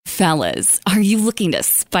Fellas, are you looking to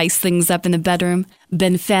spice things up in the bedroom?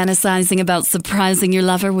 Been fantasizing about surprising your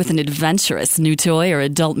lover with an adventurous new toy or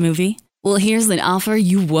adult movie? Well, here's an offer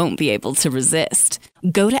you won't be able to resist.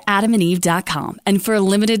 Go to adamandeve.com, and for a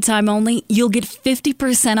limited time only, you'll get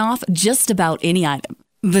 50% off just about any item.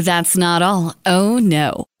 But that's not all. Oh,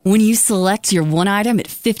 no. When you select your one item at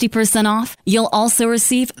 50% off, you'll also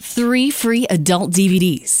receive 3 free adult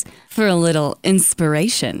DVDs for a little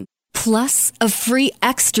inspiration. Plus, a free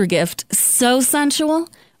extra gift so sensual,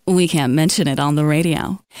 we can't mention it on the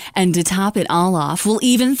radio. And to top it all off, we'll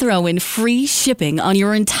even throw in free shipping on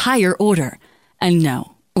your entire order. And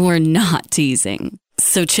no, we're not teasing.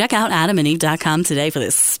 So check out adamandeve.com today for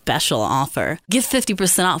this special offer. Get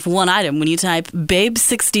 50% off one item when you type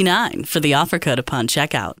BABE69 for the offer code upon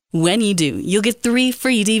checkout. When you do, you'll get 3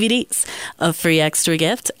 free DVDs, a free extra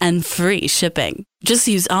gift, and free shipping. Just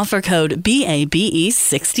use offer code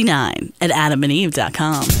BABE69 at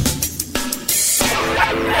adamandeve.com.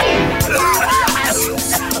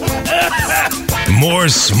 More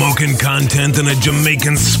smoking content than a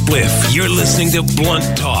Jamaican spliff. You're listening to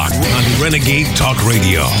Blunt Talk on Renegade Talk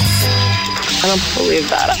Radio. I don't believe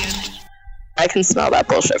that. I can smell that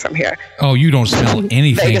bullshit from here. Oh, you don't smell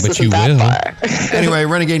anything, but you will. Anyway,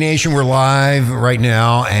 Renegade Nation, we're live right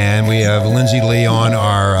now, and we have Lindsey Leigh on,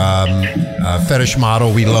 our fetish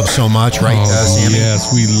model we love so much, right, Sammy?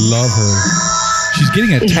 Yes, we love her. She's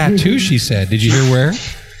getting a tattoo, she said. Did you hear where?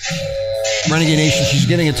 Renegade Nation, she's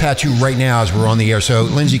getting a tattoo right now as we're on the air. So,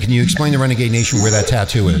 Lindsey, can you explain to Renegade Nation where that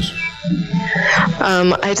tattoo is?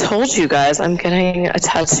 I told you guys I'm getting a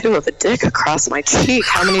tattoo of a dick across my cheek.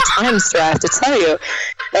 How many times do I have to tell you?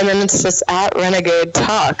 And then it's just at Renegade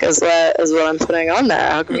Talk is what I'm putting on there.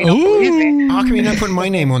 How come you don't believe me? How come you're not putting my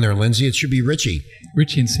name on there, Lindsey? It should be Richie.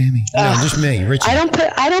 Richie and Sammy. No, just me, Richie. I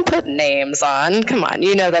don't put names on. Come on,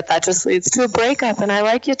 you know that just leads to a breakup, and I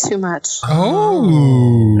like you too much.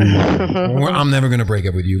 Oh. I'm never going to break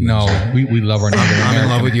up with you, Lindsey. No, we love our Native American. I'm in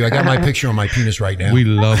love with you. I got my picture on my penis right now. We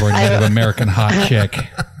love our Native American hot chick.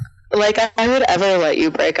 Like, I would ever let you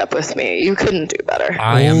break up with me. You couldn't do better.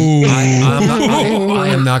 I am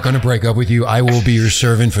not going to break up with you. I will be your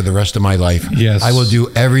servant for the rest of my life. Yes. I will do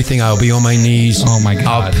everything. I'll be on my knees. Oh, my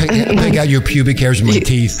God. I'll pick out your pubic hairs with my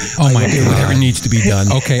teeth. Oh, my God. Whatever needs to be done.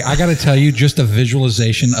 Okay, I got to tell you, just a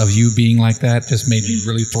visualization of you being like that just made me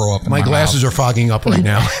really throw up in my glasses mouth. are fogging up right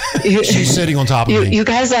now. She's sitting on top of me. You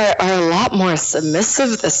guys are a lot more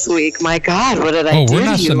submissive this week. My God, what did I do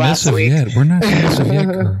to you last week? We're not submissive yet,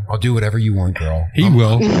 girl. I'll do whatever you want, girl. He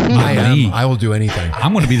will. I will do anything.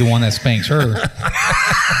 I'm going to be the one that spanks her.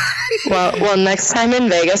 Well, next time in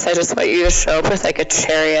Vegas, I just want you to show up with like a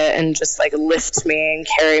chariot and just like lift me and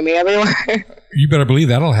carry me everywhere. You better believe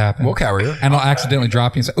that'll happen. We'll carry her. And I'll accidentally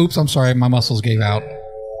drop you and say, oops, I'm sorry, my muscles gave out.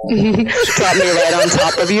 Drop me right on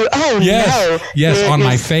top of you. Oh, yes. no. Yes, on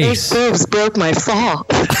my face. Boobs broke my fall.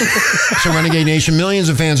 So, Renegade Nation, millions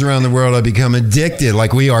of fans around the world have become addicted,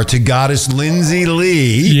 like we are, to Goddess Lindsey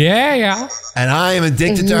Leigh. Yeah. And I am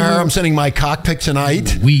addicted to her. I'm sending my cockpick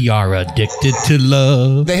tonight. We are addicted to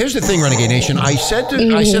love. Now, here's the thing, Renegade Nation. I said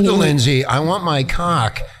to Lindsey, I want my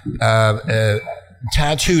cock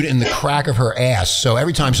tattooed in the crack of her ass. So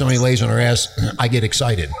every time somebody lays on her ass, I get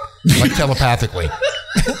excited, like telepathically.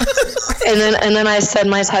 And then I said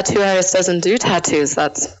my tattoo artist doesn't do tattoos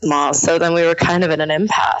that small. So then we were kind of in an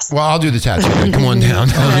impasse. Well, I'll do the tattoo. Come on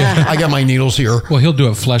down. I got my needles here. Well, he'll do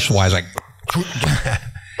it flesh-wise, like...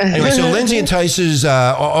 Anyway, so Lindsey entices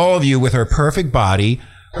all of you with her perfect body,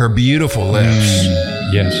 her beautiful lips,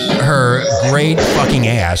 yes, her great fucking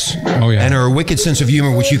ass, and her wicked sense of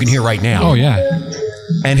humor, which you can hear right now. Oh, yeah.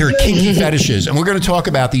 And her kinky fetishes. And we're going to talk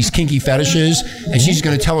about these kinky fetishes, and she's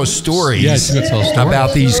going to tell us stories,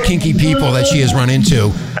 about these kinky people that she has run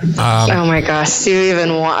into. Oh my gosh,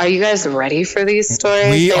 are you guys ready for these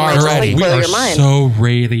stories? We are ready. We are so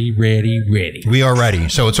ready. We are ready.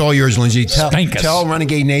 So it's all yours, Lindsey. Tell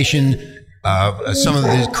Renegade Nation some of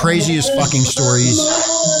the craziest fucking stories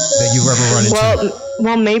that you've ever run into.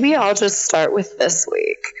 Well, maybe I'll just start with this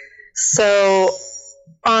week. So,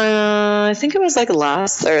 I think it was like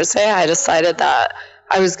last Thursday, I decided that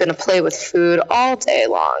I was going to play with food all day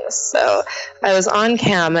long. So I was on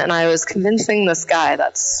cam and I was convincing this guy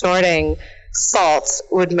that snorting salt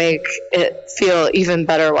would make it feel even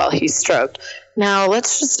better while he stroked. Now,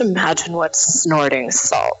 let's just imagine what snorting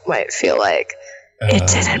salt might feel like. It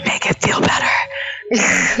didn't make it feel better.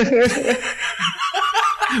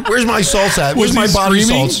 Where's my salts at? Where's my body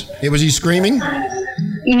salts? Was he screaming?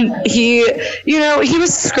 He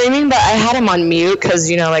was screaming, but I had him on mute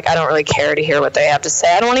because, I don't really care to hear what they have to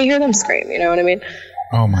say. I don't want to hear them scream. You know what I mean?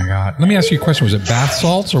 Oh, my God. Let me ask you a question. Was it bath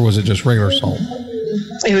salts or was it just regular salt?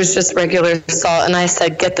 It was just regular salt, and I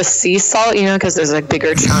said, get the sea salt, because there's like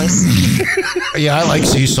bigger chunks. Yeah, I like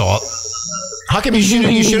sea salt. How come you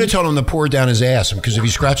should have told him to pour it down his ass? Because if he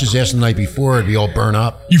scratched his ass the night before, it'd be all burnt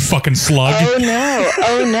up. You fucking slug. Oh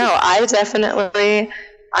no.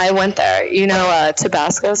 I went there.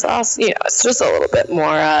 Tabasco sauce, it's just a little bit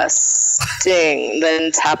more sting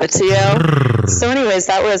than Tapatio. So anyways,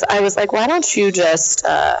 I was like, why don't you just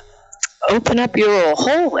open up your little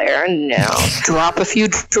hole there and drop a few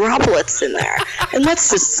droplets in there, and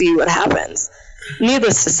let's just see what happens.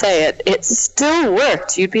 Needless to say, it still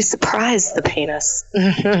worked. You'd be surprised, the penis.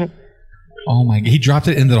 Oh my! He dropped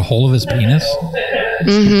it into the hole of his penis.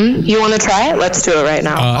 Mm-hmm. You want to try it? Let's do it right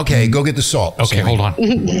now. Okay, go get the salt. Okay, hold on.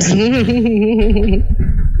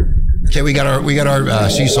 Okay, we got our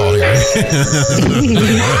sea salt here.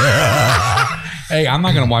 Hey, I'm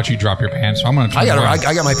not gonna watch you drop your pants. So I'm gonna. I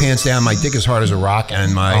got my pants down. My dick is hard as a rock,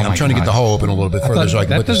 and I'm trying to get the hole open a little bit further so I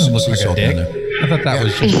can put the sea salt in there. I thought that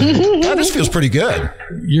was just. Yeah, this feels pretty good.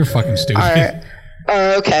 You're fucking stupid. All right.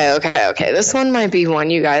 Okay. This one might be one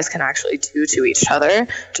you guys can actually do to each other.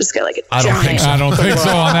 Just get like a giant. I don't think so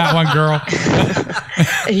on that one, girl.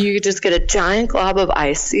 And you could just get a giant glob of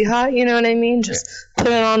icy hot. You know what I mean? Just put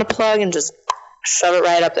it on a plug and just shove it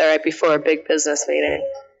right up there right before a big business meeting.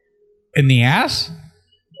 In the ass?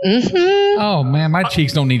 Mm-hmm. Oh man, my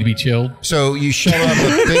cheeks don't need to be chilled. So you shove up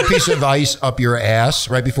a big piece of ice up your ass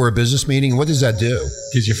right before a business meeting. What does that do?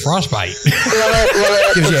 Gives you frostbite.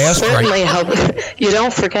 Well, gives you ass certainly help. You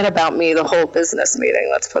don't forget about me the whole business meeting.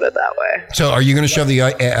 Let's put it that way. So are you going to shove the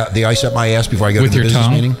ice up my ass before I go to the business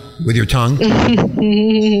meeting? With your tongue?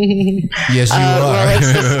 Yes, you are.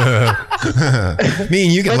 Me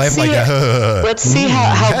and you can laugh like that. Let's see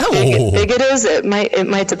how big it is. It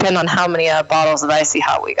might depend on how many bottles of icy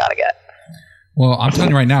hot we got to get. Well, I'm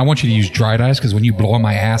telling you right now, I want you to use dried ice because when you blow on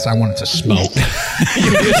my ass, I want it to smoke.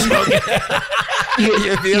 You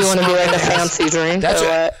want to be like a fancy drink?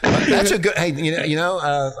 That's a good. Hey,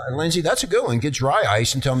 Lindsay, that's a good one. Get dry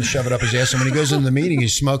ice and tell him to shove it up his ass. And when he goes into the meeting,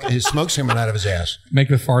 his smoke's coming out of his ass. Make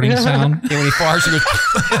the farting sound. And when he farts, a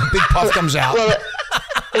big puff comes out. Well,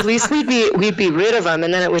 at least we'd be rid of him,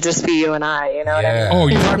 and then it would just be you and I. You know what I mean? Oh,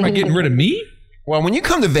 you're talking about getting rid of me? Well, when you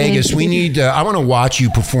come to Vegas, we need. I want to watch you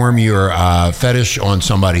perform your fetish on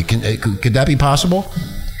somebody. Could that be possible?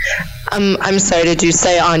 I'm sorry. Did you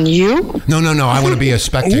say on you? No. I want to be a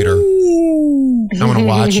spectator. Ooh. I want to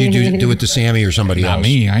watch you do it to Sammy or somebody else. Not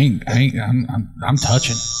me. I'm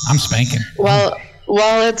touching. I'm spanking. Well,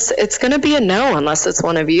 it's going to be a no unless it's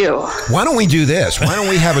one of you. Why don't we do this? Why don't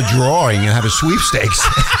we have a drawing and have a sweepstakes?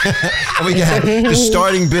 And we can the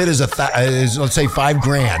starting bid is let's say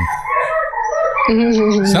 $5,000.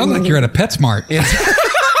 Sounds like you're at a PetSmart. It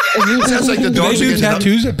sounds like the dogs do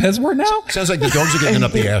tattoos at PetSmart now? Sounds like the dogs are getting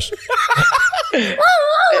up the ass.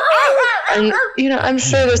 And I'm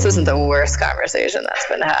sure this isn't the worst conversation that's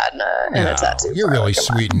been had in a tattoo. You're really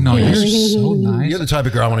sweet. No, you're so nice. You're the type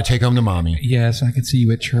of girl I want to take home to mommy. Yes, I can see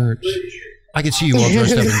you at church. I can see you all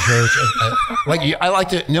dressed up in church. I like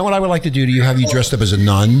to. You know what I would like to do to you? Have you dressed up as a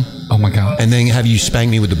nun? Oh my God! And then have you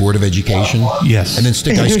spank me with the Board of Education? Yes. And then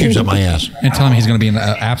stick ice cubes up my ass. And tell me he's going to be an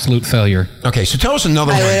absolute failure. Okay, so tell us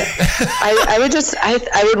another one.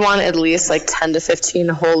 I would want at least like 10 to 15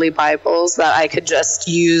 holy Bibles that I could just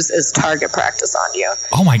use as target practice on you.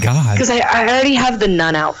 Oh my God! Because I already have the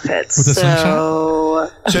nun outfits. With a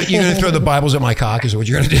slingshot? So you're going to throw the Bibles at my cock? Is what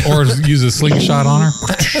you're going to do? Or use a slingshot on her?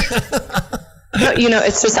 No,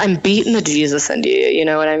 it's just I'm beating the Jesus into you. You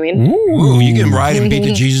know what I mean? Ooh, you can ride and beat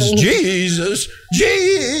the Jesus.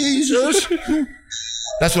 Jesus.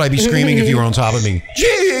 That's what I'd be screaming if you were on top of me.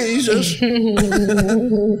 Jesus.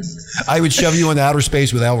 I would shove you into outer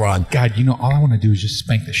space with Elron. God, all I want to do is just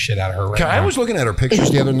spank the shit out of her right now. I was looking at her pictures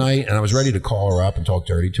the other night, and I was ready to call her up and talk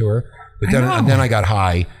dirty to her. But then I got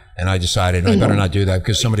high. And I decided I better not do that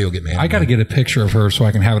because somebody will get mad. I got to get a picture of her so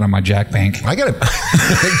I can have it on my Jack Bank. I got a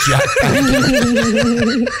Jack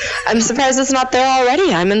Bank. I'm surprised it's not there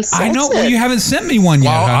already. I'm insulted. I know. Well, you haven't sent me one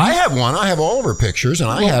yet. Well, huh? I have one. I have all of her pictures,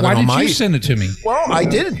 and I have it on my. Why did you send it to me? Well, I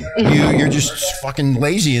did. You're just fucking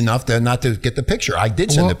lazy enough not to get the picture. I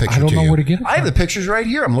did send the picture to you. I don't know where to get it. I have the pictures right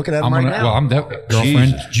here. I'm looking at them right now. Well, I'm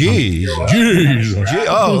girlfriend. Jesus.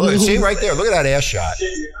 Oh, look, see right there. Look at that ass shot.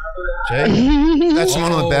 See? That's the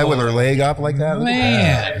one on the bed with her leg up like that.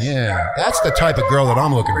 Man. Yeah. That's the type of girl that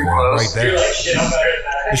I'm looking for right there.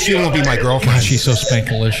 But she won't be my girlfriend. God, she's so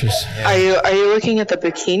spankalicious. Yeah. Are you looking at the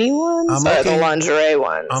bikini ones or the lingerie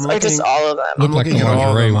ones? Or just all of them? Look like the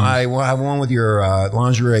lingerie ones. I have one with your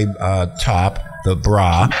lingerie top, the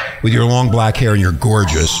bra, with your long black hair, and you're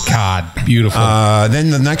gorgeous. God, beautiful. Then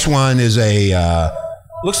the next one is a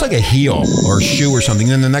Looks like a heel or a shoe or something.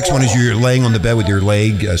 Then the next one is you're laying on the bed with your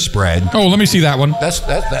leg spread. Oh, let me see that one. That's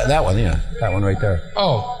that one, yeah. That one right there.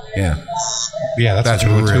 Oh. Yeah. Yeah, that's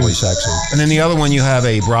really sexy. And then the other one, you have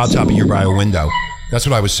a bra top and you're by a window. That's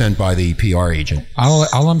what I was sent by the PR agent.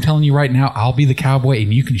 All I'm telling you right now, I'll be the cowboy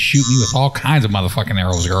and you can shoot me with all kinds of motherfucking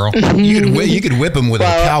arrows, girl. You could whip him with a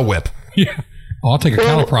cow whip. Yeah. Oh, I'll take a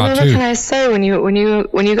cow prod too. What can I say? When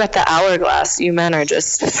you got the hourglass, you men are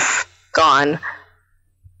just gone.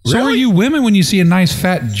 So are you women when you see a nice,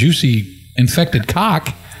 fat, juicy, infected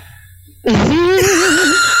cock?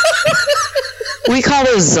 We call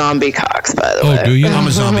those zombie cocks, by the way. Oh, do you? I'm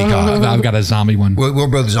a zombie cock. I've got a zombie one. We're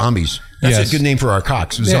both zombies. That's a good name for our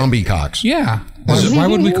cocks. Zombie cocks. Yeah. Why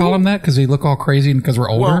would we call them that? Because they look all crazy and because we're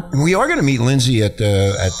older? Well, we are going to meet Lindsay at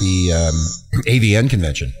the AVN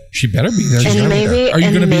convention. She better be there. And maybe, are you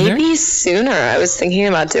going to be there? Maybe sooner. I was thinking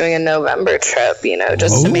about doing a November trip,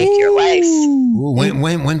 just to make your life. Ooh,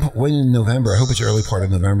 when in November? I hope it's early part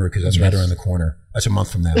of November because that's right around the corner. That's a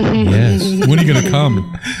month from now. Yes. When are you going to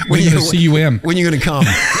come? When are you going to CUM? When are you going to come?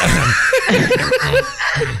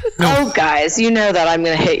 Oh, guys, you know that I'm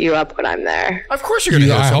going to hit you up when I'm there. Of course you're going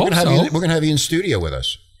to hit us. We're going to have you in studio with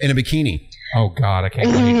us in a bikini. Oh, God, I can't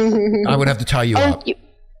wait. I would have to tie you up.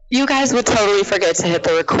 You guys would totally forget to hit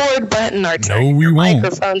the record button or turn your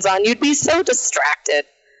microphones on. You'd be so distracted.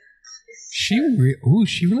 She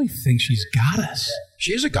really thinks she's got us.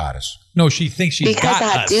 She is a goddess. No, she thinks she's got us.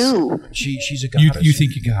 Because I do. She's a goddess. You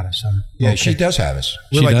think you got us, huh? Yeah, okay. She does have us.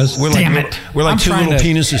 She does? Damn it. We're like two little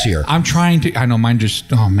penises here. I'm trying to. I know mine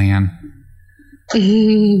just. Oh, man.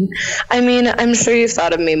 I mean, I'm sure you've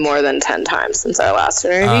thought of me more than 10 times since our last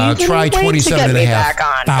interview. Try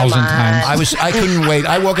 27,500 times. I couldn't wait.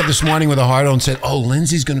 I woke up this morning with a heart on and said, "Oh,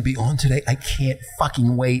 Lindsay's going to be on today. I can't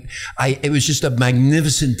fucking wait." It was just a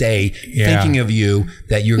magnificent day thinking of you,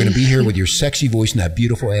 that you're going to be here with your sexy voice and that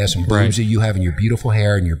beautiful ass and boobs that you have and your beautiful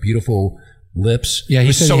hair and your beautiful lips. Yeah,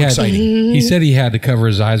 he said so exciting. He said he had to cover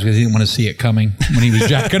his eyes because he didn't want to see it coming when he was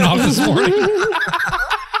jacking off this morning.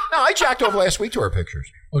 No, I jacked off last week to our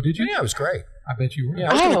pictures. Oh, did you? Yeah, it was great. I bet you were. Yeah,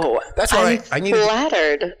 that's why I needed.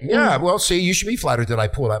 Flattered. Yeah, well, see, you should be flattered that I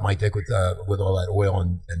pulled out my dick with all that oil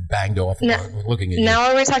and banged off looking at you. Now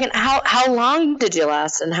are we talking? How long did you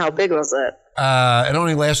last, and how big was it? It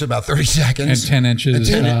only lasted about 30 seconds. And 10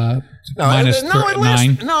 inches. Minus 9. No, it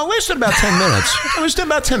lasted about 10 minutes. It was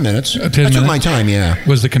about 10 minutes. 10 I minutes? took my time, yeah.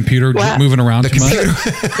 Was the computer moving around too much?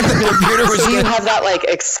 The computer was. Do you have that like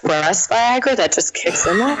express Viagra that just kicks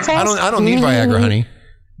in that fast? I don't need Viagra, honey.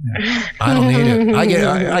 I don't need it.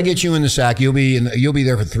 I get you in the sack. You'll be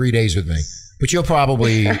there for 3 days with me, but you'll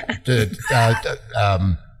probably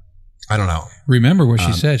I don't know. Remember what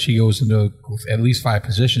she said. She goes into at least 5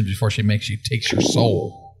 positions before she takes your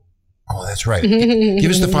soul. Oh, that's right.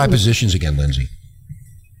 Give us the 5 positions again, Lindsay.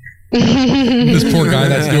 This poor guy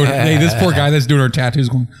that's doing her tattoos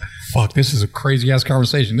going, fuck, this is a crazy ass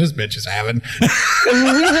conversation this bitch is having.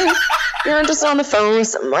 You're just on the phone with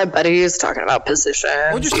some of my buddies talking about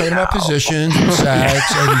positions. We're just talking about positions and sex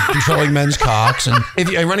and controlling men's cocks. And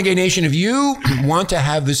Renegade Nation, if you want to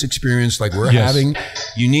have this experience like we're having,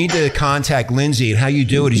 you need to contact Lindsay. And how you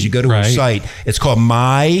do it is you go to her site. It's called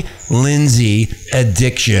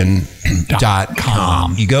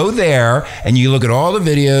mylindsayaddiction.com. You go there and you look at all the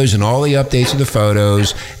videos and all the updates of the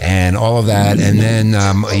photos and all of that. And then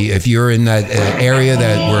if you're in that area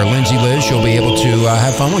where Lindsay lives, she'll be able to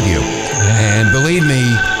have fun with you. And believe me,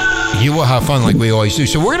 you will have fun like we always do.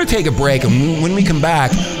 So we're going to take a break, and when we come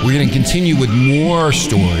back, we're going to continue with more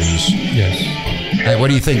stories. Yes. Hey, what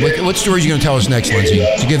do you think? What stories are you going to tell us next, Lindsay?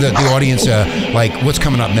 To give the audience, what's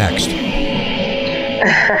coming up next? Well,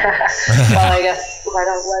 I guess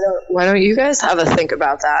why don't you guys have a think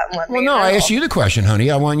about that? Well, no, I asked you the question,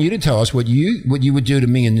 honey. I want you to tell us what you would do to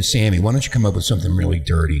me and Sammy. Why don't you come up with something really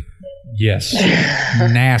dirty? Yes.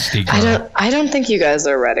 Nasty girl. I don't think you guys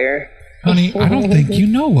are ready. Honey, I don't think you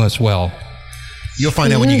know us well. You'll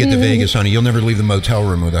find out when you get to Vegas, honey. You'll never leave the motel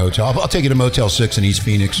room or the hotel. I'll take you to Motel 6 in East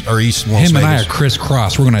Phoenix or East Las Vegas. Him and I are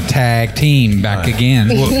crisscross. We're going to tag team back again.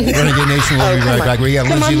 Renegade Nation will be right back. We got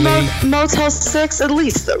Lindsey Leigh. Motel 6, at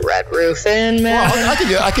least the Red Roof in, man.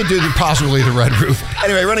 Well, I could do possibly the Red Roof.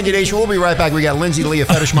 Anyway, Renegade Nation, we'll be right back. We got Lindsey Leigh, a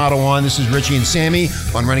fetish model on. This is Richie and Sammy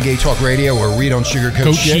on Renegade Talk Radio, where we don't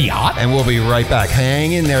sugarcoat shit. And we'll be right back.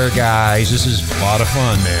 Hang in there, guys. This is a lot of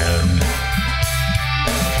fun, man.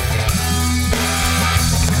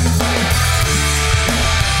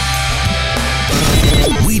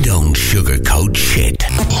 We don't sugarcoat shit.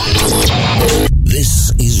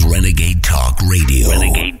 This is Renegade Talk Radio.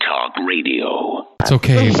 Renegade Talk Radio. It's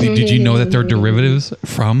okay. Did you know that they're derivatives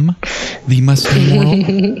from the Mustang world?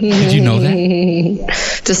 Did you know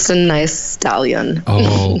that? Just a nice stallion.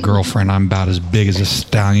 Oh, girlfriend, I'm about as big as a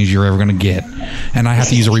stallion as you're ever going to get. And I have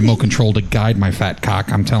to use a remote control to guide my fat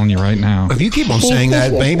cock. I'm telling you right now. If you keep on saying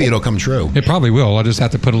that, maybe it'll come true. It probably will. I'll just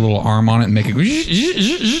have to put a little arm on it and make it go.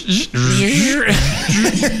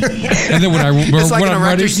 And then when I'm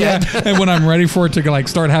ready, and when I'm ready for it to like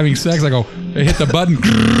start having sex, I go hit the button.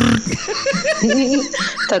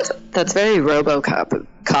 That's very RoboCop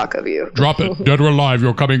cock of you. Drop it, dead or alive.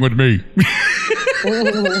 You're coming with me.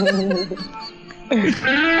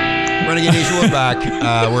 Renegade Nation, we're back.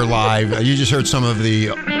 We're live. You just heard some of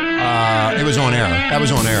the. It was on air. That was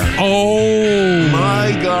on air. Oh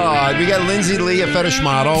my God! We got Lindsey Leigh, a fetish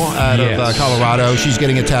model out of Colorado. She's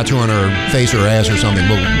getting a tattoo on her face or ass or something.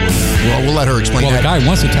 We'll let her explain that. Well, the guy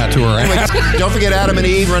wants a tattoo her ass. Anyway, don't forget Adam and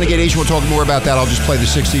Eve, Renegade Nation. We'll talk more about that. I'll just play the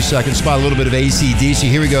 60-second spot, a little bit of AC/DC.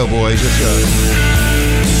 Here we go, boys. Let's go.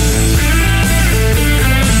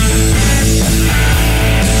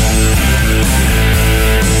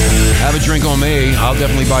 Have a drink on me. I'll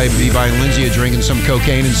definitely be buying Lindsay a drink and some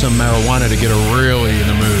cocaine and some marijuana to get her really in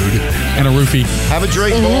the mood. And a roofie. Have a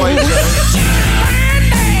drink, boys.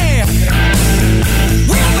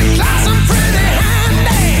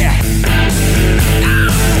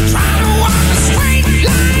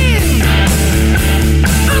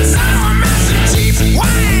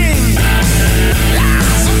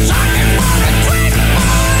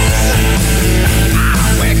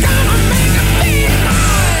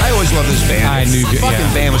 Love this band. I knew the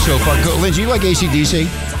fucking band was so fucking cool. Lindsay, you like AC/DC?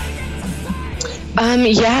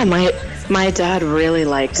 Yeah, my dad really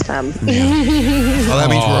liked them. Yeah. Well, that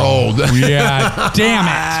means we're old. Yeah, damn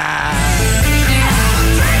it.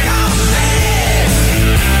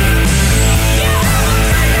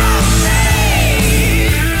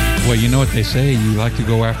 Well, you know what they say. You like to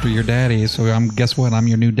go after your daddy. So guess what? I'm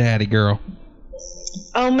your new daddy, girl.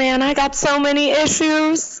 Oh man, I got so many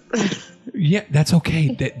issues. Yeah, that's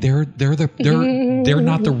okay. They're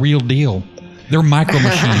not the real deal. They're micro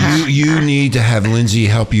machines. You need to have Lindsay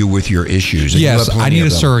help you with your issues. Yes, I need a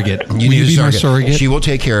surrogate. You need to be my surrogate. She will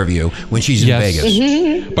take care of you when she's in Vegas.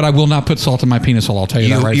 Mm-hmm. But I will not put salt in my penis hole. I'll tell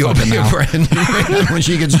you that right you'll fucking be now. a friend when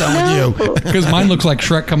she gets done with you. Because mine looks like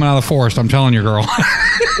Shrek coming out of the forest. I'm telling you, girl.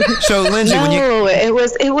 So Lindsay,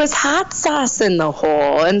 it was hot sauce in the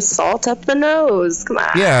hole and salt up the nose. Come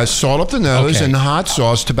on. Yeah, salt up the nose and hot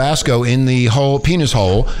sauce, Tabasco in the whole penis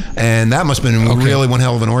hole, and that must have been really one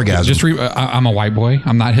hell of an orgasm. I'm a white boy.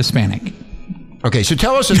 I'm not Hispanic. Okay, so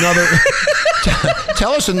tell us another.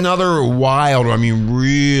 Tell us another wild. I mean,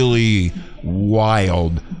 really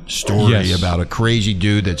wild story about a crazy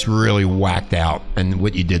dude that's really whacked out and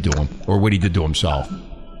what you did to him or what he did to himself.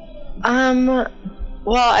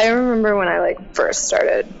 Well, I remember when I first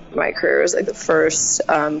started my career, it was the first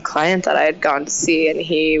client that I had gone to see, and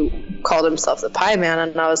he called himself the Pie Man,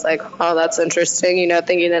 and I was like, oh, that's interesting,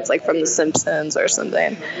 thinking it's from The Simpsons or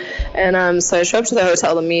something. And so I show up to the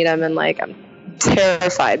hotel to meet him, and I'm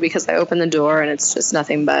terrified because I open the door and it's just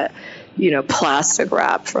nothing but plastic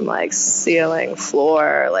wrap from ceiling,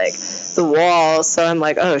 floor, the walls. So I'm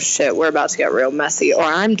like, oh shit, we're about to get real messy or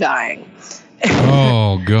I'm dying.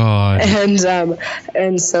 Oh God. And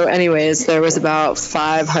so anyways, there was about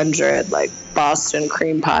 500 Boston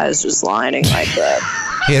cream pies just lining the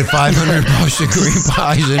he had 500 Boston cream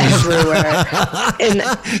pies in his everywhere.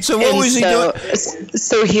 So what was he doing?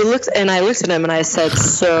 So he looked, and I looked at him and I said,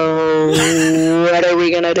 so what are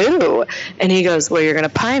we gonna do? And he goes, well, you're gonna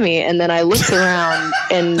pie me. And then I looked around,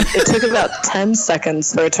 and it took about 10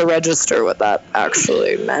 seconds for it to register what that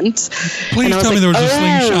actually meant. Please tell me there was a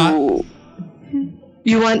slingshot.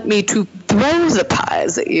 You want me to throw the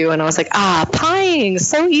pies at you? And I was like, pieing,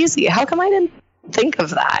 so easy. How come I didn't think of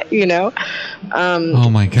that, oh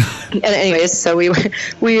my God. And anyways, so we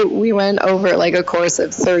went over a course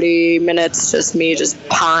of 30 minutes, just me just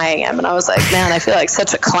pieing him. And I was like, man, I feel like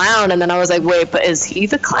such a clown. And then I was like, wait, but is he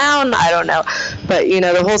the clown? I don't know. But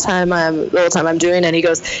the whole time I'm doing it, he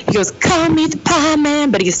goes, call me the Pie Man.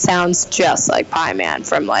 But he sounds just like Pie Man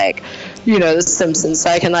from The Simpsons. So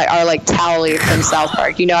I can our Towley from South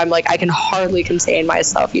Park. I'm I can hardly contain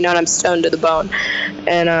myself. And I'm stoned to the bone.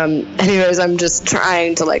 And anyways, I'm just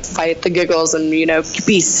trying to fight the giggles and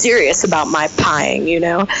be serious about my pieing.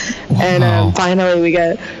 And finally we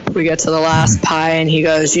get to the last pie, and he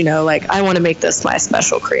goes, I want to make this my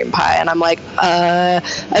special cream pie. And I'm like,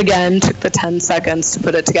 again, took the 10 seconds to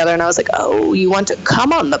put it together, and I was like, oh, you want to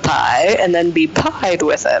come on the pie and then be pied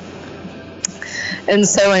with it. And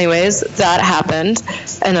so anyways, that happened,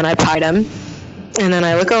 and then I pied him. And then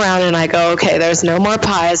I look around and I go, okay, there's no more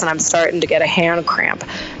pies, and I'm starting to get a hand cramp.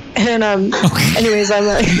 And anyways, I'm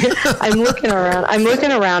like, I'm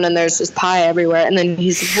looking around, and there's just pie everywhere. And then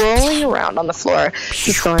he's rolling around on the floor,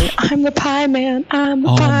 just going, "I'm the pie man, I'm the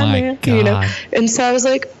pie man," God. you know. And so I was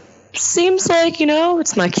like, seems like,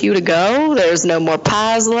 it's my cue to go. There's no more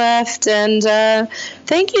pies left, and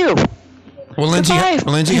thank you. Well, Lindsay,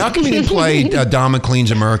 how come you didn't play Don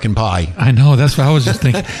McLean's American Pie? I know. That's what I was just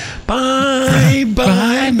thinking. Bye,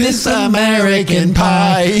 bye, Miss American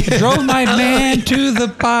Pie. Drove my man to the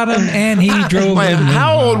bottom, and he drove Wait, him.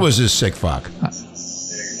 how old was this sick fuck?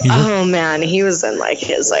 Oh man, he was in like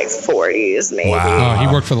his 40s maybe. Wow. Oh, he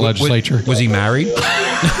worked for the legislature. Was he married?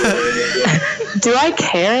 Do I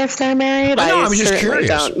care if they're married? I was just curious.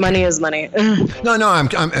 Don't. Money is money. No, I'm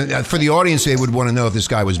for the audience. They would want to know if this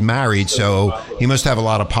guy was married. So he must have a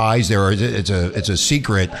lot of pies there. Or it's a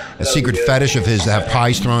secret fetish of his to have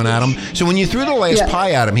pies thrown at him. So when you threw the last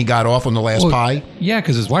pie at him, he got off on the last pie. Yeah,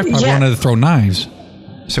 because his wife probably wanted to throw knives.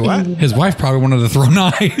 So what? His wife probably wanted to throw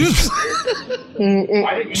knives.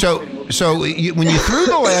 So when you threw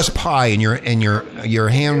the last pie and your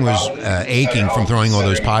hand was aching from throwing all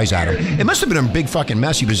those pies at him, it must have been a big fucking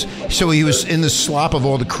mess. He was in the slop of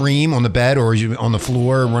all the cream on the bed, or was he on the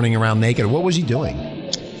floor running around naked? What was he doing?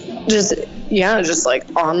 Just like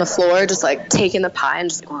on the floor, just like taking the pie and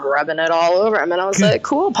just rubbing it all over him. And I was like,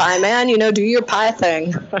 cool, pie man, do your pie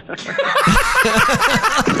thing.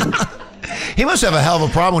 He must have a hell of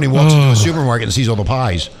a problem when he walks into a supermarket and sees all the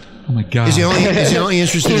pies. Oh my God! Is he only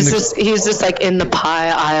interested in the? He's just like in the pie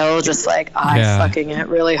aisle, just like fucking it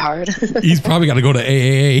really hard. He's probably got to go to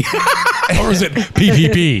AAA, or is it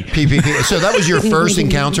PPP? PPP. So that was your first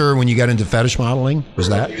encounter when you got into fetish modeling? Was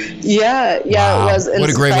that? Yeah, wow. It was. And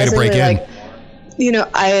what a great way to break in.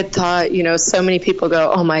 I had thought, so many people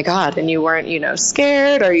go, oh my God, and you weren't,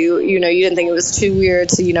 scared, or you didn't think it was too weird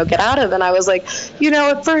to, get out of. And I was like,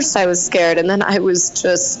 at first I was scared, and then I was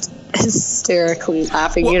just hysterically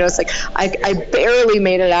laughing. It's like I barely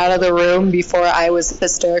made it out of the room before I was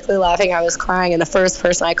hysterically laughing. I was crying, and the first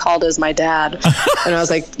person I called is my dad. And I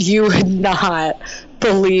was like, you would not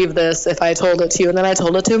believe this if I told it to you. And then I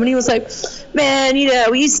told it to him, and he was like, man,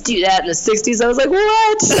 we used to do that in the 60s. I was like,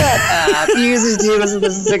 what? Shut up. You used to do this in the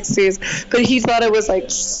 60s. But he thought it was like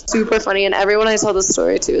super funny, and everyone I told the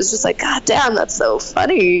story to was just like, God damn, that's so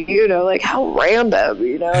funny. Like how random,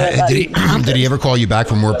 Did he ever call you back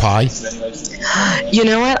for more pie? You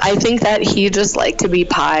know what? I think that he just liked to be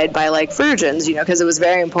pied by like virgins, because it was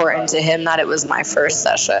very important to him that it was my first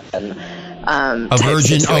session. A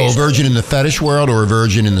virgin in the fetish world, or a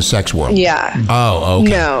virgin in the sex world? Yeah. Oh, okay.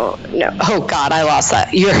 No. Oh God, I lost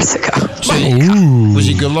that years ago. So, was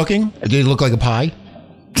he good looking? Did he look like a pie?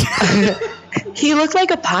 He looked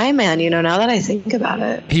like a pie man, now that I think about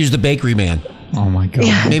it. He was the bakery man. Oh my God.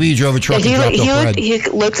 Yeah. Maybe he drove a truck and dropped off bread. He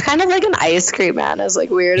looks kind of like an ice cream man, as like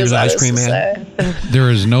weird as that ice cream is to man. say. There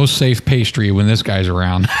is no safe pastry when this guy's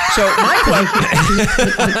around.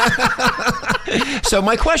 So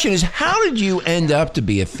my question is, how did you end up to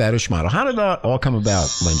be a fetish model? How did that all come about,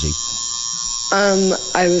 Lindsay?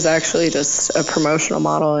 I was actually just a promotional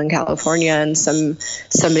model in California, and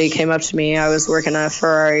somebody came up to me. I was working at a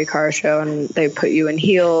Ferrari car show, and they put you in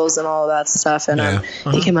heels and all of that stuff. And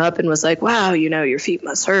he came up and was like, wow, your feet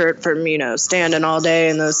must hurt from, standing all day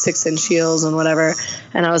in those 6-inch heels and whatever.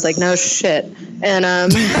 And I was like, no shit. And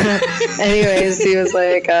anyways, he was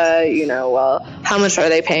like, well, how much are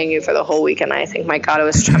they paying you for the whole weekend? I think my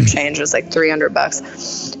Goddess chump change was like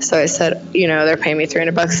 $300. So I said, they're paying me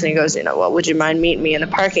 $300. And he goes, well, would you mind meeting me in the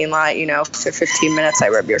parking lot, for 15 minutes? I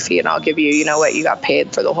rub your feet and I'll give you, what you got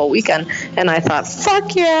paid for the whole weekend. And I thought,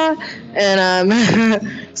 fuck yeah.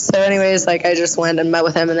 And so anyways, like I just went and met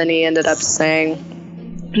with him, and then he ended up saying,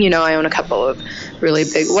 I own a couple of really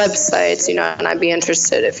big websites, and I'd be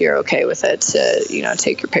interested if you're okay with it to,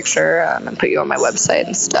 take your picture and put you on my website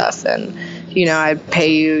and stuff. And, I'd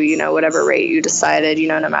pay you, whatever rate you decided,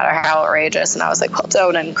 no matter how outrageous. And I was like, well,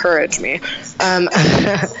 don't encourage me.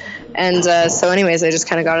 And so anyways, I just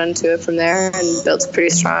kind of got into it from there and built a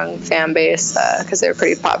pretty strong fan base because they were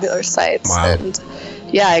pretty popular sites. Wow. And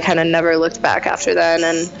yeah, I kind of never looked back after then.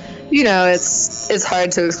 And, it's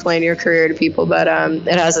hard to explain your career to people, but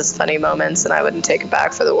it has its funny moments, and I wouldn't take it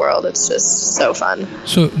back for the world. It's just so fun.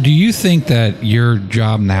 So do you think that your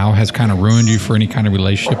job now has kind of ruined you for any kind of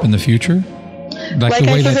relationship in the future? Like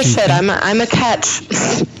I give a shit. I'm a catch.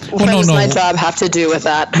 What does my job have to do with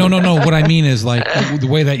that? No. What I mean is like the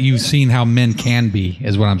way that you've seen how men can be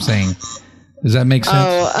is what I'm saying. Does that make sense?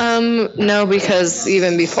 Oh, no, because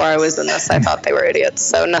even before I was in this, I thought they were idiots.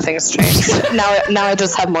 So nothing's changed. Now I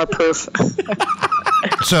just have more proof.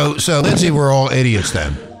 So Lindsay, we're all idiots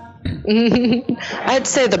then. I'd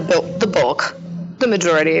say the bulk, the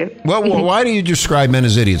majority. Well, why do you describe men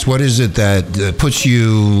as idiots? What is it that puts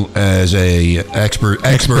you as a expert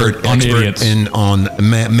idiots. on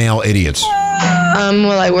male idiots?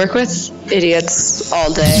 Well, I work with idiots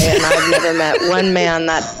all day, and I've never met one man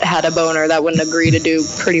that had a boner that wouldn't agree to do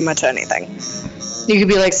pretty much anything. You could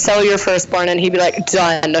be like, sell your firstborn, and he'd be like,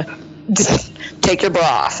 done. Just take your bra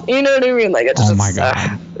off. You know what I mean? Like, it's Oh my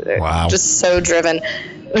God. Wow. Just so driven.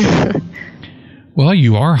 Well,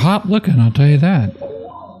 you are hot looking, I'll tell you that.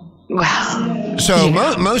 Wow. So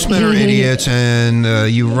most men are idiots,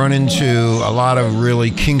 and you run into a lot of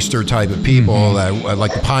really kinkster type of people that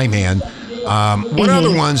like the Pie Man. What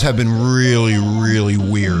other ones have been really, really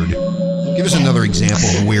weird? Give us another example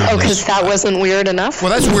of weirdness. Oh, because that wasn't weird enough? Well,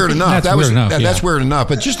 that's weird enough. That's That's weird enough.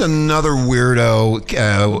 But just another weirdo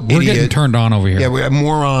We're idiot. getting turned on over here. Yeah, we're a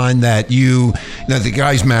moron that the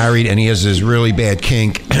guy's married and he has this really bad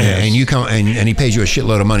kink, and you come and he pays you a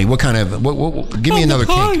shitload of money. What kind of? Give me another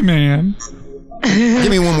Pie kink. Man. Give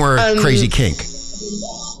me one more crazy kink.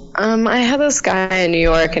 I had this guy in New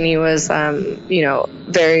York, and he was,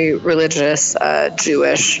 very religious,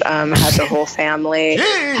 Jewish. Had the whole family,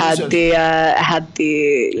 had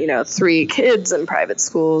the 3 kids in private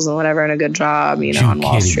schools and whatever, and a good job, on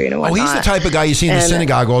Wall Street and whatnot. Oh, he's the type of guy you see in the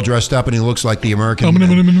synagogue, all dressed up, and he looks like the American,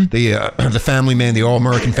 the family man, the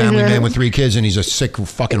all-American family man with 3 kids, and he's a sick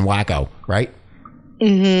fucking wacko, right?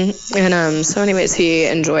 Mm-hmm. And so anyways, he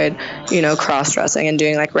enjoyed, cross-dressing and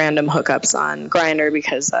doing like random hookups on Grindr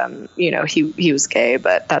because, he was gay,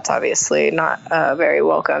 but that's obviously not very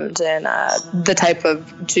welcomed in the type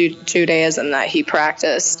of Judaism that he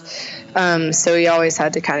practiced. So he always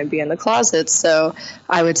had to kind of be in the closet. So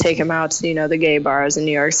I would take him out to, the gay bars in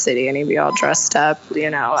New York City, and he'd be all dressed up,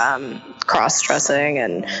 cross-dressing,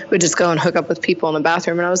 and we'd just go and hook up with people in the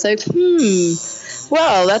bathroom. And I was like,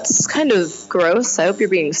 well, that's kind of gross. I hope you're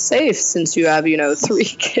being safe since you have, 3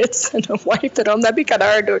 kids and a wife at home. That'd be kind of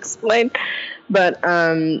hard to explain. But,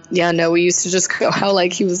 we used to just go out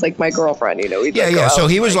like he was like my girlfriend, We'd So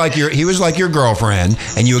he was like your girlfriend,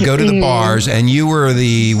 and you would go to the bars, and you were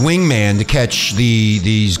the wingman to catch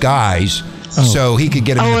these guys. Oh. So he could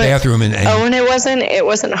get him in the bathroom and and it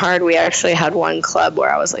wasn't hard. We actually had one club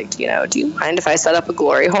where I was like, do you mind if I set up a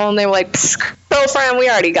glory hole? And they were like, girlfriend, we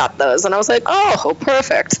already got those. And I was like, oh,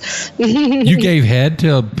 perfect. You gave head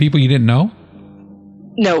to people you didn't know?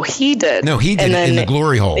 No, he did. No, he did it in the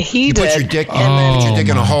glory hole. You put your dick in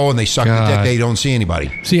a hole, and they suck the dick. They don't see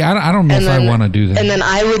anybody. See, I don't know if I want to do that. And then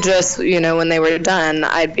I would just, when they were done,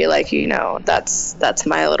 I'd be like, that's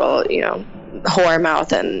my little, whore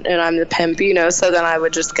mouth, and I'm the pimp, so then I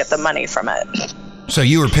would just get the money from it. So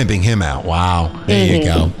you were pimping him out. Wow. There you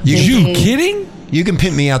go. You kidding? You can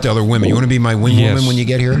pimp me out to other women. You want to be my wing woman when you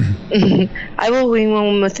get here? I will wing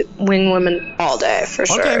women all day, for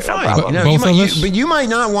sure. Okay, fine. No problem. But you might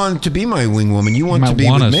not want to be my wing woman. You want to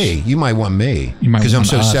be with me. You might want me. Because I'm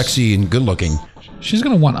so sexy and good looking. She's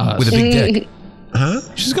going to want us. With a big dick. Huh?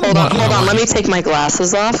 She's gonna hold on. Let me take my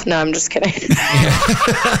glasses off. No, I'm just kidding.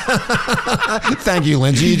 Thank you,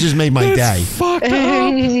 Lindsay. You just made my day. Fucked up.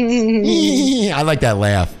 I like that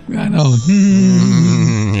laugh. I know.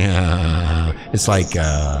 Yeah. It's like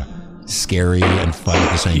scary and fun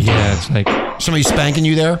at the same time. Yeah, it's like somebody spanking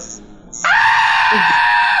you there.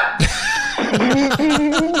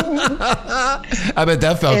 I bet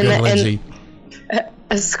that felt good, Lindsay.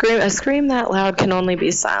 A scream that loud can only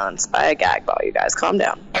be silenced by a gag ball. You guys, calm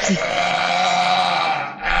down.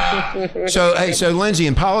 So Lindsay,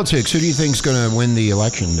 in politics, who do you think is going to win the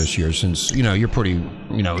election this year? Since you're pretty,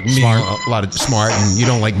 smart, a lot of smart, and you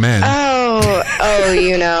don't like men.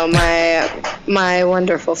 My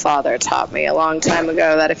wonderful father taught me a long time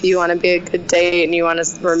ago that if you want to be a good date and you want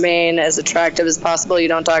to remain as attractive as possible, you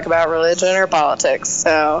don't talk about religion or politics.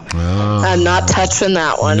 So I'm not touching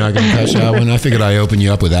that one. You're not going to touch that one? I figured I'd open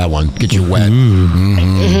you up with that one. Get you wet.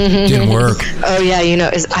 Mm-hmm. Didn't work. Oh, yeah,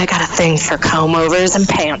 I got a thing for comb-overs and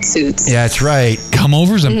pantsuits. Yeah, that's right.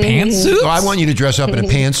 Comb-overs and pantsuits? So I want you to dress up in a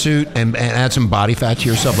pantsuit and add some body fat to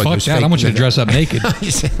yourself. Like fuck that. I want you to dress up naked.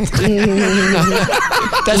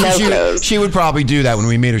 She would probably do that when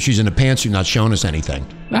we meet her. She's in a pantsuit, not showing us anything.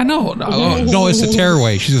 I know. No, it's a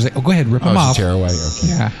tearaway. She's like, go ahead, rip them off. It's a tearaway. Okay.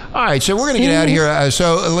 Yeah. All right, so we're going to get out of here.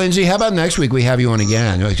 So, Lindsay, how about next week we have you on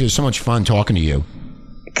again? It was so much fun talking to you.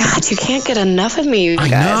 God, you can't get enough of me, you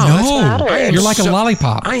guys. I know. You're like a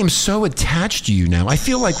lollipop. I am so attached to you now. I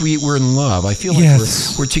feel like we're in love. I feel like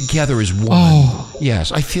we're together as one. Oh.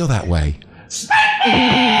 Yes, I feel that way.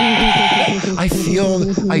 I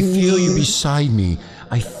feel you beside me.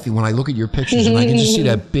 when I look at your pictures and I can just see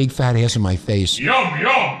that big fat ass in my face. Yum,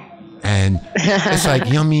 yum. And it's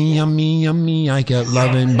like, yummy, yummy, yummy, I got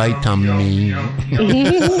loving by tummy. I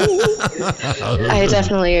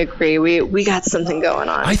definitely agree. We got something going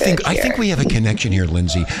on. I think we have a connection here,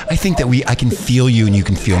 Lindsay. I think that I can feel you and you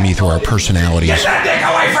can feel me through our personalities. Get that dick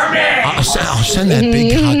away from me! I'll send that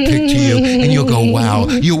big cock pic to you and you'll go, wow.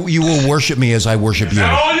 You will worship me as I worship you. Is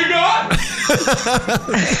that all you got?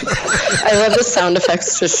 I love the sound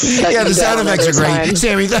effects. Just Yeah, the sound effects are great. Time.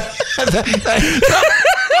 Sammy, don't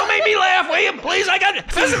make me laugh, will you? Please, I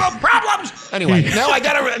got physical problems. Anyway, now I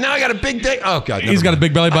got a big dick. Oh God, he's got a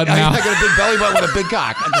big belly button now. I got a big belly button with a big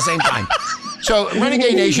cock at the same time. So,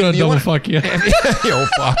 Renegade Nation, double fuck you. Oh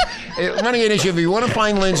fuck. Renegade Nation, if you want to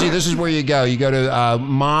find Lindsay, this is where you go. You go to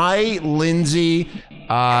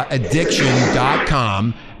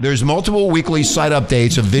mylindsayaddiction.com. There's multiple weekly site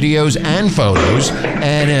updates of videos and photos.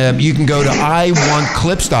 And you can go to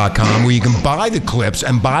iwantclips.com where you can buy the clips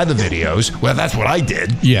and buy the videos. Well, that's what I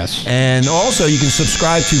did. Yes. And also you can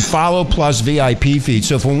subscribe to Follow Plus VIP feed.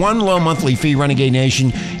 So for one low monthly fee, Renegade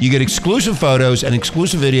Nation, you get exclusive photos and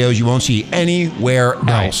exclusive videos you won't see anywhere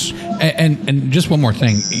else. And just one more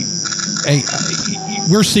thing. Hey,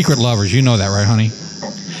 we're secret lovers. You know that, right, honey?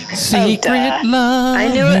 Secret lovers. I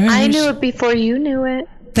knew it before you knew it.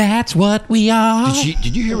 That's what we are.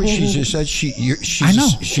 Did you hear what she just said? I know.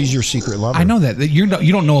 She's your secret lover. I know that. You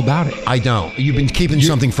don't know about it. I don't. You've been keeping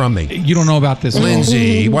something from me. You don't know about this.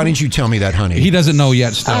 Lindsay, why didn't you tell me that, honey? He doesn't know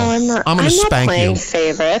yet still. I'm gonna spank playing you.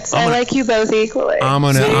 favorites. I like you both equally. I am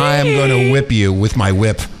gonna whip you with my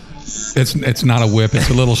whip. It's not a whip. It's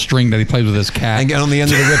a little string that he plays with his cat. And on the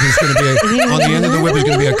end of the whip is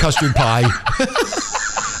going to be a custard pie.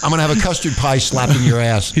 I'm going to have a custard pie slapping your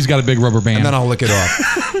ass. He's got a big rubber band. And then I'll lick it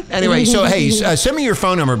off. Anyway, so hey, send me your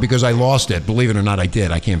phone number because I lost it. Believe it or not, I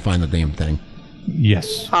did. I can't find the damn thing.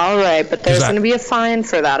 Yes. All right, but there's going to be a fine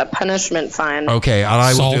for that, a punishment fine. Okay, and I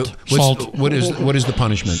will Salt. do. Salt. What is the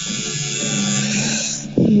punishment?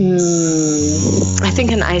 I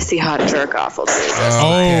think an icy hot jerk off will do this.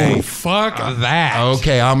 Okay. Oh, fuck that.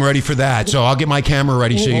 Okay, I'm ready for that. So I'll get my camera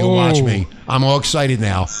ready so you can watch me. I'm all excited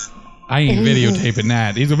now. I ain't videotaping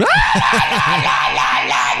that. He's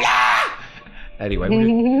Anyway,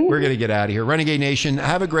 we're going to get out of here. Renegade Nation,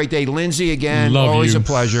 have a great day. Lindsay, again, Love always you. a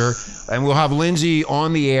pleasure. And we'll have Lindsay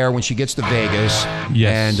on the air when she gets to Vegas.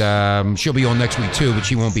 Yes. And she'll be on next week, too, but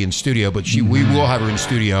she won't be in studio. But we will have her in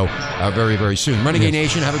studio very, very soon. Renegade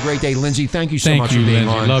Nation, have a great day. Lindsay, thank you so much for being Lindsay.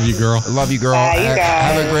 on. Love you, girl. Love you, girl. Bye, you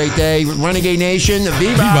guys. Have a great day. Renegade Nation,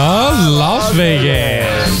 Viva Las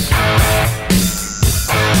Vegas.